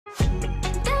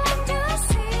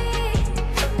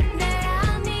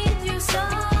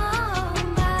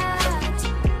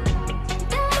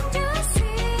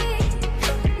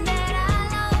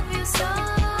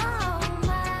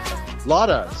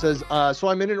Lada says, so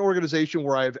I'm in an organization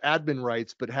where I have admin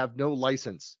rights but have no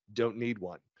license. Don't need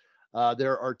one.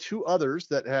 There are two others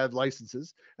that have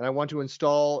licenses, and I want to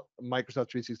install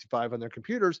Microsoft 365 on their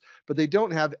computers, but they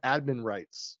don't have admin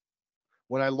rights.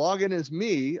 When I log in as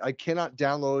me, I cannot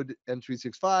download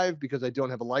M365 because I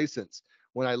don't have a license.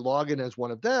 When I log in as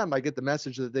one of them, I get the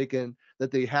message that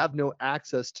they have no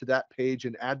access to that page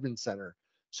in Admin Center.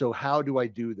 So how do I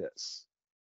do this?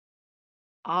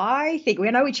 I think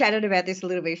we chatted about this a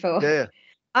little before. Yeah.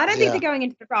 I don't think they're going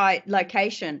into the right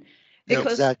location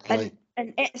because exactly.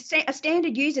 a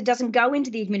standard user doesn't go into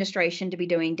the administration to be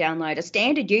doing download. A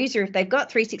standard user, if they've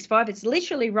got 365, it's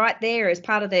literally right there as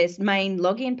part of their main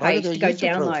login page to go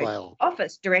download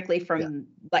Office directly from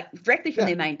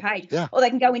their main page. Yeah. Or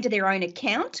they can go into their own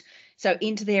account. So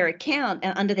into their account,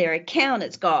 and under their account,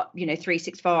 it's got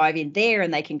 365 in there,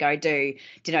 and they can go do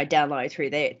download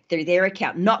through their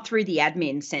account, not through the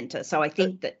admin center. So I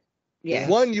think that. Yeah.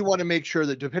 One, you want to make sure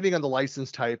that depending on the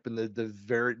license type and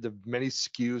the many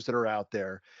SKUs that are out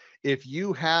there, if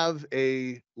you have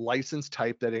a license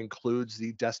type that includes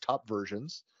the desktop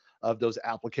versions of those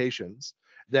applications,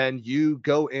 then you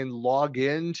go and log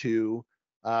into.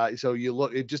 So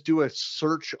just do a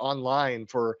search online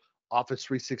for Office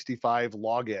 365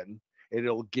 login, and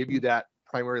it'll give you that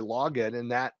primary login,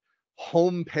 and that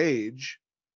home page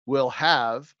will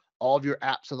have all of your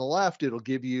apps on the left. It'll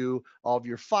give you all of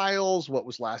your files, what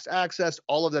was last accessed,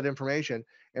 all of that information.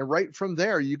 And right from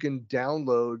there, you can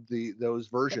download those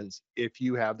versions if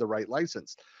you have the right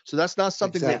license. So that's not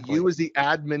something that you as the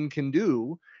admin can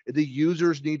do. The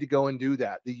users need to go and do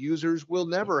that. The users will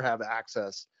never have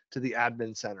access to the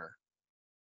admin center.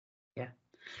 Yeah.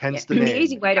 Hence the name. The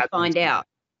easy way to find out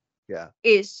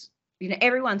is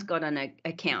everyone's got an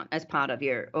account as part of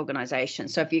your organization.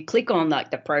 So if you click on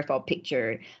the profile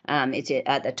picture, it's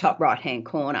at the top right-hand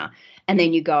corner, and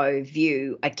then you go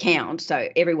view account. So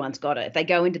everyone's got it. If they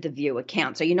go into the view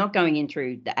account, so you're not going in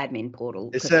through the admin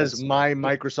portal. It says my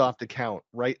Microsoft account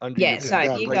right under. Yeah. So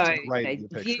if you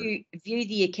go view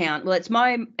the account, well, it's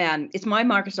my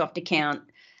Microsoft account.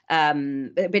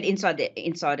 But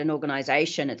inside an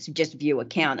organization, it's just view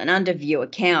account, and under view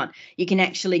account, you can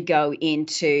actually go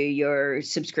into your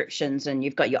subscriptions, and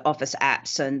you've got your Office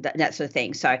apps and that sort of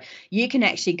thing. So you can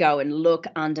actually go and look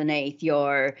underneath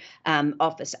your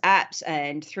Office apps,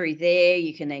 and through there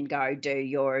you can then go do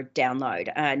your download,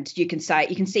 and you can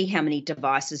see how many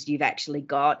devices you've actually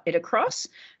got it across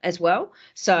as well.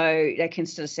 So they can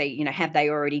sort of see, have they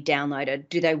already downloaded?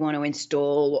 Do they want to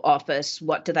install Office?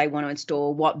 What do they want to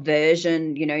install? What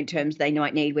version, in terms they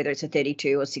might need, whether it's a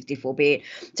 32 or 64-bit.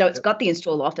 So it's got the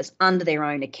install Office under their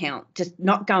own account, just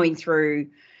not going through,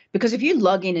 because if you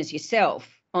log in as yourself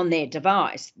on their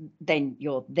device, then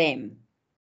you're them.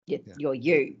 You're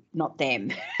you, not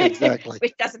them. Exactly.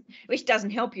 which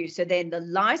doesn't help you. So then the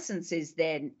licenses,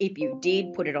 then if you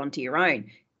did put it onto your own,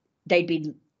 it'd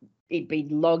be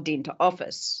logged into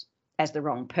Office as the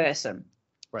wrong person.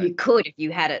 Right. You could, if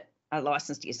you had a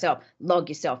license to yourself, log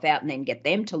yourself out and then get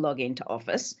them to log into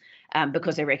Office,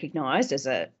 because they're recognised as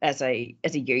a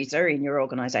user in your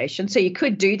organisation. So you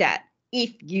could do that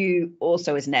if you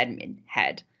also, as an admin,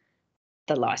 had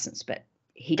the license, but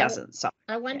he doesn't. So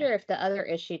I wonder if the other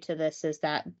issue to this is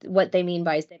that what they mean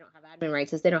by is they don't have admin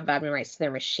rights is they don't have admin rights to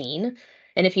their machine.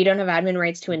 And if you don't have admin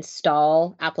rights to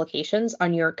install applications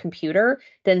on your computer,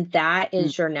 then that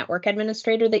is your network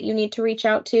administrator that you need to reach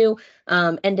out to.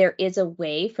 And there is a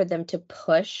way for them to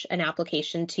push an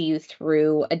application to you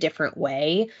through a different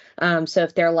way. So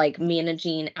if they're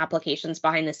managing applications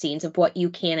behind the scenes of what you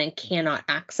can and cannot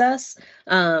access,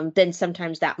 then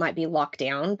sometimes that might be locked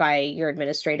down by your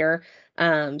administrator.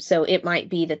 So it might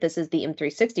be that this is the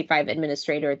M365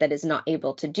 administrator that is not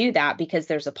able to do that because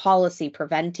there's a policy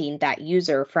preventing that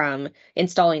user from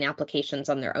installing applications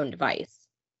on their own device.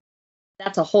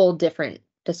 That's a whole different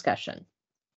discussion.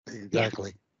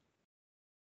 Exactly.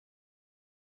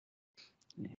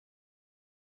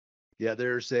 Yeah,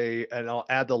 there's and I'll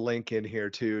add the link in here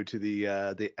too to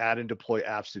the add and deploy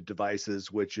apps to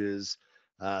devices, which is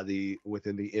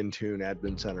within the Intune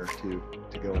admin center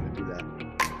to go in and do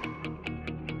that.